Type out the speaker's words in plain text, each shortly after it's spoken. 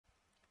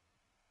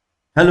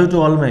Hello to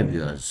all my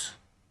viewers.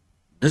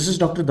 This is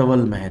Dr.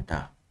 Dhaval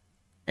Maheta,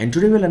 and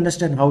today we'll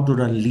understand how to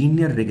run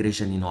linear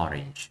regression in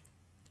Orange.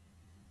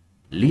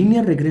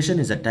 Linear regression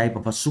is a type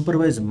of a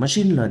supervised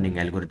machine learning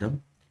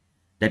algorithm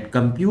that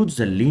computes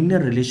the linear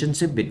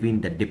relationship between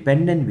the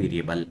dependent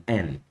variable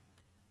n,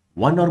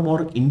 one or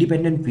more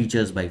independent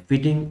features by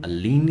fitting a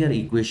linear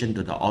equation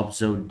to the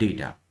observed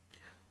data.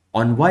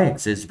 On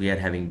y-axis, we are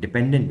having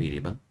dependent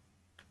variable.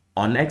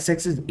 On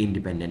x-axis,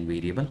 independent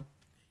variable.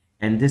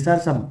 And these are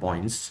some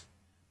points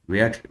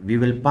where we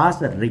will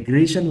pass a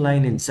regression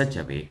line in such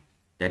a way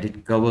that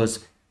it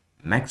covers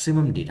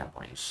maximum data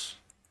points.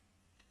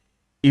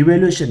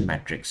 Evaluation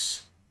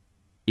metrics.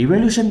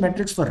 Evaluation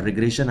metrics for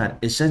regression are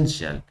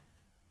essential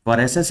for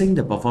assessing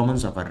the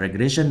performance of a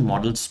regression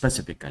model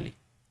specifically.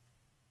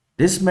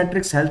 This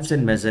metrics helps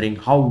in measuring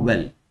how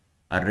well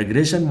a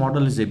regression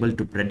model is able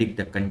to predict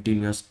the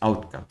continuous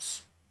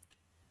outcomes.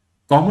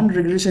 Common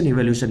regression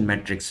evaluation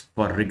metrics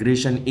for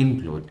regression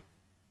include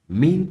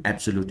mean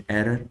absolute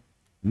error,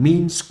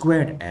 mean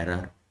squared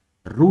error,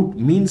 root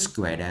mean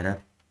squared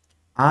error,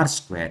 R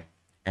squared,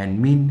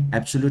 and mean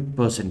absolute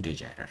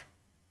percentage error.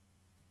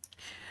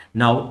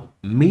 Now,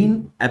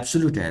 mean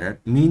absolute error,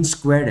 mean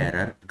squared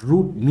error,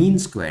 root mean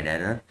squared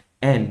error,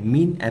 and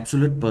mean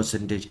absolute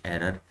percentage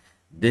error,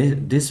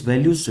 these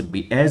values should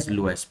be as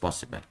low as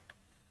possible.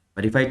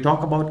 But if I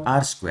talk about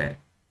R squared,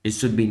 it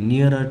should be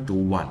nearer to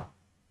 1.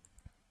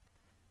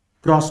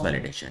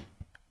 Cross-validation.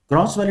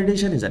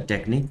 Cross-validation is a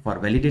technique for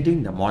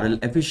validating the model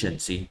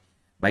efficiency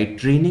by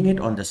training it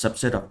on the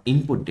subset of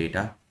input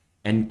data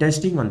and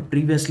testing on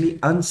previously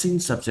unseen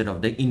subset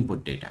of the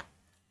input data.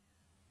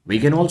 We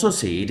can also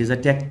say it is a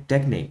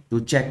technique to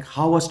check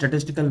how a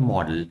statistical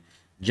model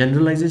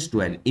generalizes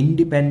to an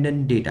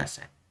independent data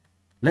set.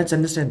 Let's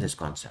understand this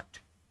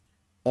concept.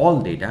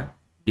 All data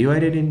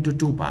divided into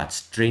two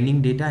parts,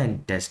 training data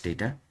and test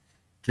data.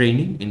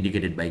 Training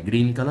indicated by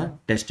green color,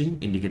 testing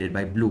indicated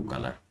by blue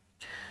color.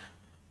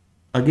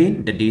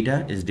 Again, the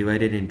data is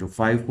divided into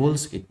 5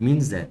 folds. It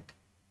means that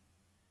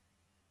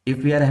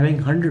if we are having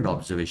 100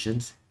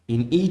 observations,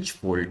 in each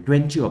fold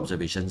 20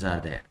 observations are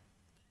there.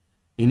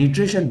 In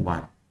iteration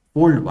 1,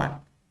 fold 1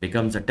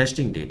 becomes the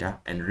testing data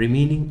and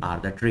remaining are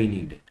the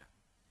training data.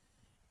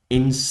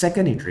 In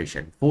second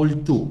iteration,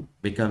 fold 2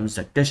 becomes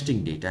the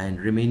testing data and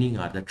remaining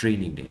are the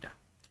training data.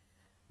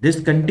 This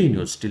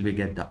continues till we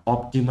get the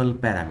optimal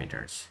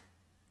parameters.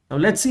 Now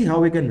let's see how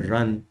we can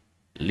run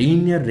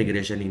linear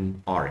regression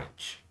in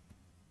Orange.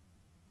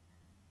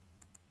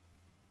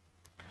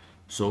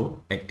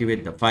 So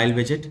activate the file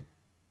widget,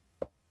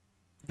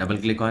 double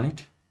click on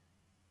it,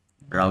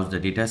 browse the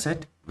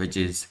dataset, which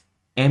is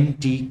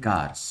empty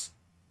cars,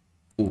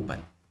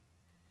 open.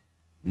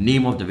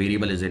 Name of the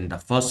variable is in the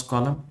first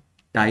column,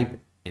 type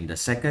in the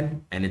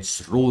second, and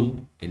its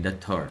role in the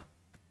third.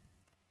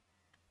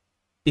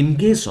 In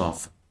case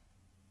of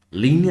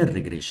linear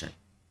regression,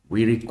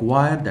 we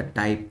require the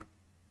type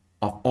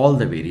of all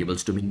the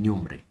variables to be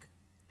numeric.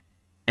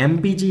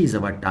 MPG is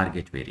our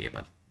target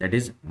variable, that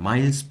is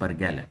miles per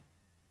gallon.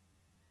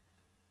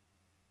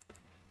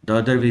 The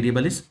other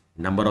variable is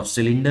number of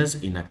cylinders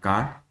in a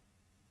car,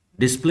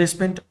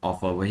 displacement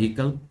of a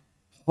vehicle,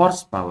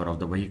 horsepower of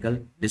the vehicle,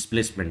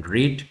 displacement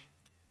rate,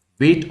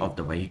 weight of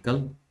the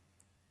vehicle,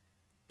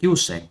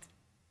 QSEC,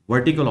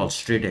 vertical or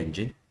straight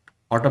engine,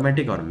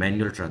 automatic or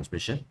manual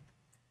transmission,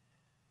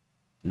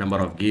 number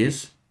of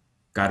gears,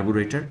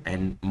 carburetor,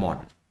 and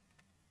model.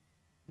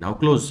 Now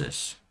close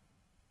this.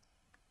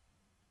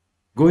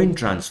 Go in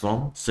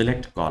transform,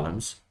 select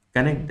columns,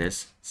 connect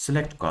this,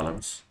 select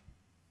columns.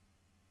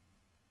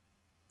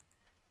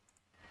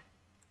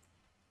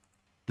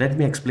 Let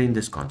me explain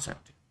this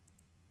concept.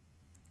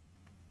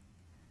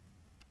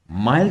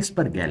 Miles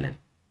per gallon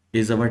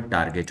is our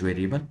target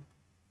variable.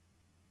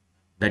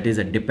 That is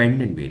a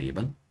dependent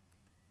variable.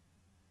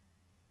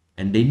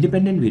 And the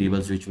independent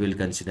variables which we will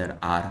consider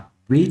are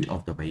weight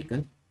of the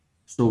vehicle.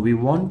 So we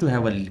want to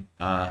have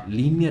a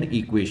linear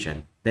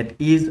equation that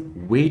is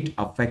weight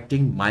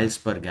affecting miles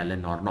per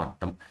gallon or not.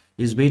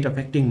 Is weight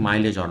affecting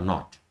mileage or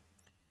not?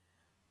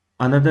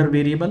 Another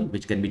variable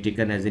which can be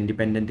taken as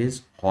independent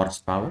is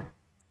horsepower.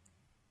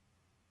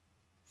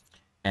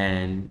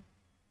 And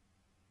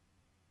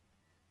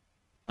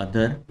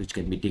other which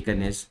can be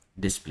taken as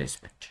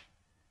displacement.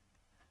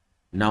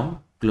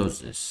 Now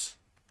close this.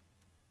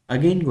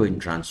 Again go in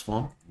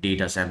transform,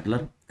 data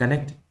sampler,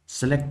 connect,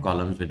 select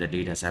columns with the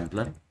data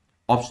sampler.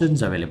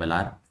 Options available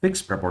are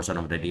fixed proportion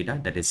of the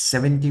data, that is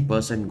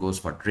 70% goes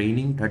for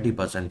training,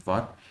 30%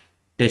 for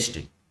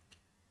testing.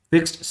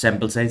 Fixed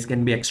sample size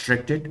can be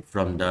extracted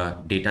from the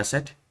data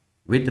set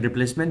with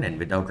replacement and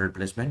without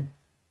replacement.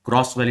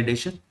 Cross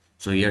validation.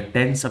 So here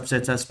 10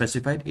 subsets are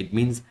specified. It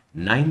means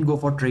 9 go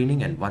for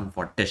training and 1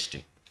 for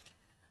testing.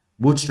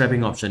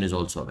 Bootstrapping option is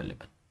also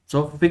available.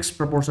 So fixed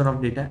proportion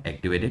of data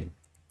activated.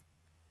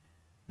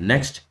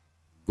 Next,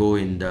 go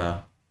in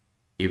the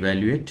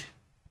evaluate,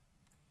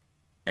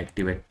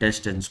 activate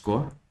test and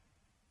score.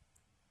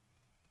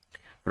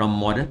 From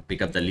model,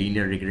 pick up the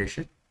linear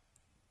regression.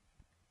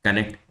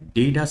 Connect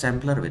data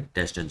sampler with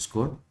test and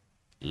score.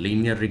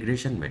 linear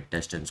regression with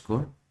test and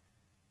score.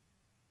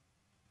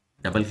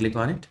 Double click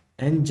on it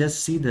and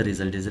just see the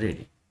result is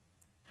ready.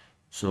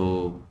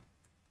 So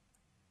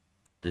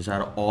these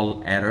are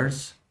all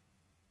errors: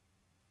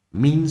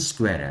 mean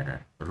square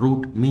error,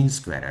 root mean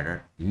square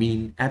error,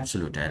 mean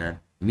absolute error,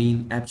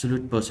 mean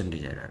absolute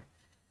percentage error.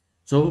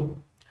 So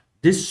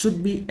this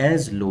should be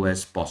as low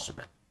as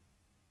possible.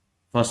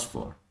 First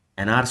four.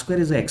 And R square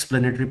is the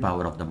explanatory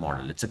power of the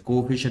model. It's a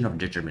coefficient of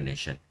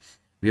determination.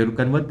 We have to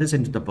convert this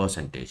into the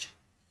percentage.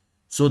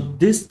 So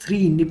these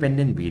three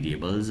independent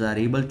variables are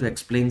able to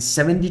explain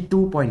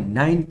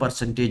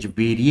 72.9%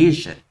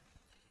 variation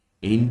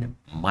in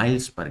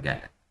miles per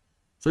gallon.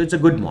 So it's a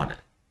good model.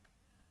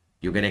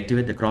 You can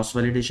activate the cross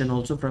validation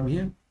also from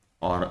here,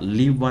 or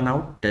leave one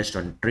out, test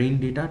on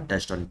trained data,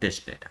 test on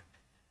test data.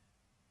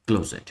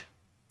 Close it.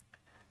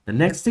 The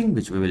next thing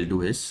which we will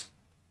do is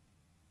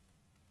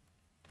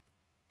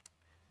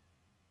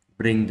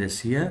bring this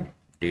here,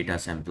 data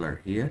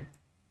sampler here,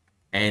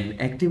 and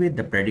activate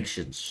the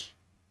predictions.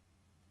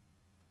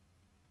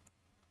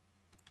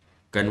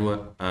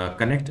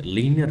 Connect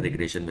linear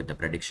regression with the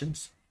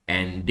predictions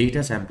and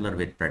data sampler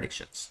with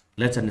predictions.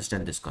 Let's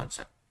understand this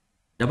concept.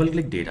 Double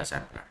click data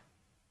sampler.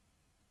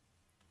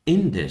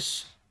 In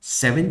this,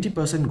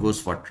 70%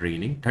 goes for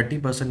training,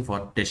 30%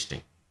 for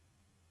testing.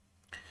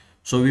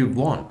 So we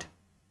want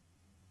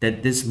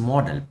that this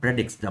model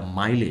predicts the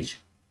mileage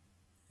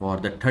for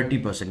the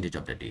 30%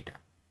 of the data.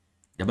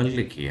 Double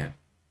click here,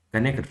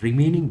 connect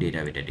remaining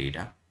data with the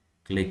data,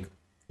 click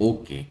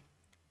OK,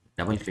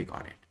 double click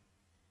on it,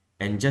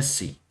 and just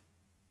see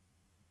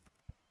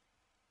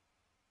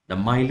the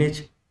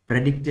mileage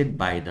predicted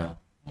by the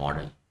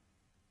model.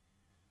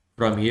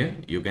 From here,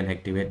 you can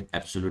activate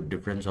absolute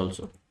difference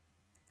also.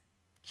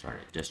 Sorry,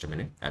 just a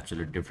minute.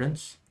 Absolute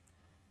difference,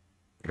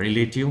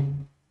 relative.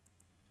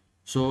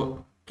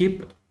 So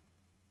keep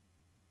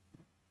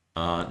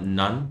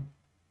none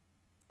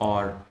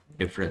or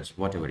difference,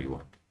 whatever you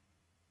want.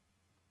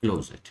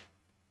 Close it.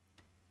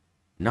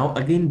 Now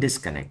again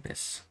disconnect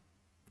this.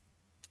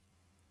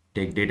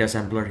 Take data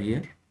sampler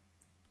here,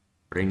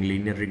 bring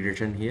linear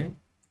regression here,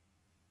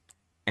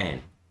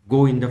 and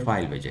go in the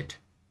file widget.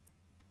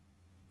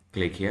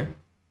 Click here,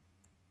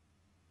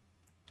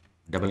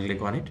 double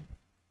click on it,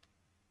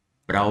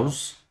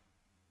 browse.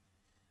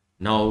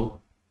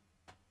 Now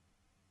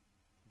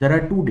there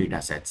are two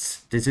data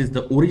sets. This is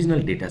the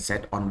original data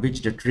set on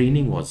which the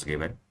training was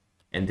given,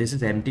 and this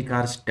is empty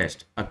cars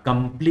test, a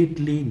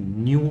completely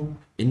new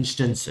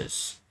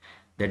instances.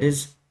 That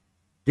is,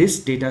 this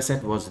data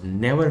set was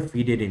never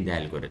fed in the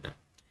algorithm,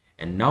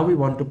 and now we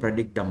want to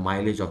predict the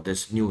mileage of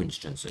this new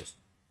instances.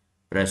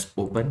 Press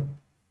open,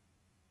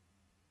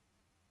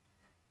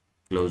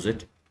 close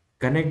it,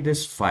 connect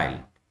this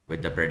file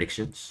with the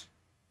predictions,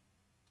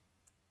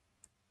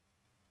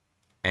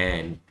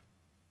 and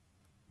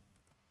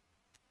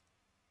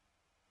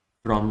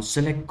from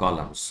select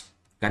columns,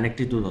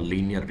 connect it to the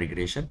linear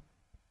regression,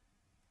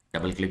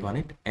 double click on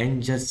it,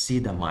 and just see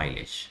the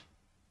mileage.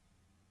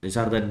 These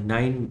are the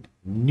 9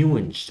 new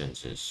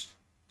instances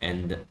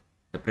and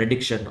the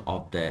prediction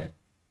of their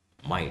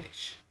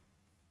mileage.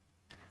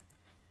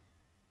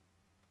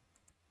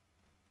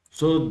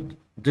 So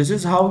this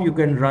is how you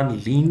can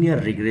run linear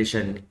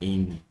regression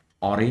in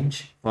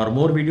Orange. For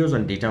more videos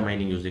on data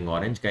mining using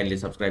Orange, kindly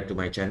subscribe to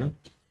my channel.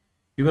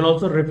 You can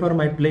also refer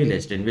my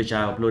playlist in which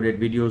I uploaded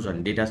videos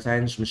on data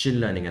science,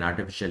 machine learning, and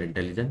artificial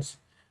intelligence.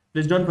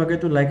 Please don't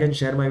forget to like and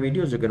share my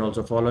videos. You can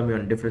also follow me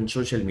on different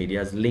social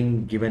medias,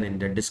 link given in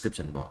the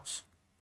description box.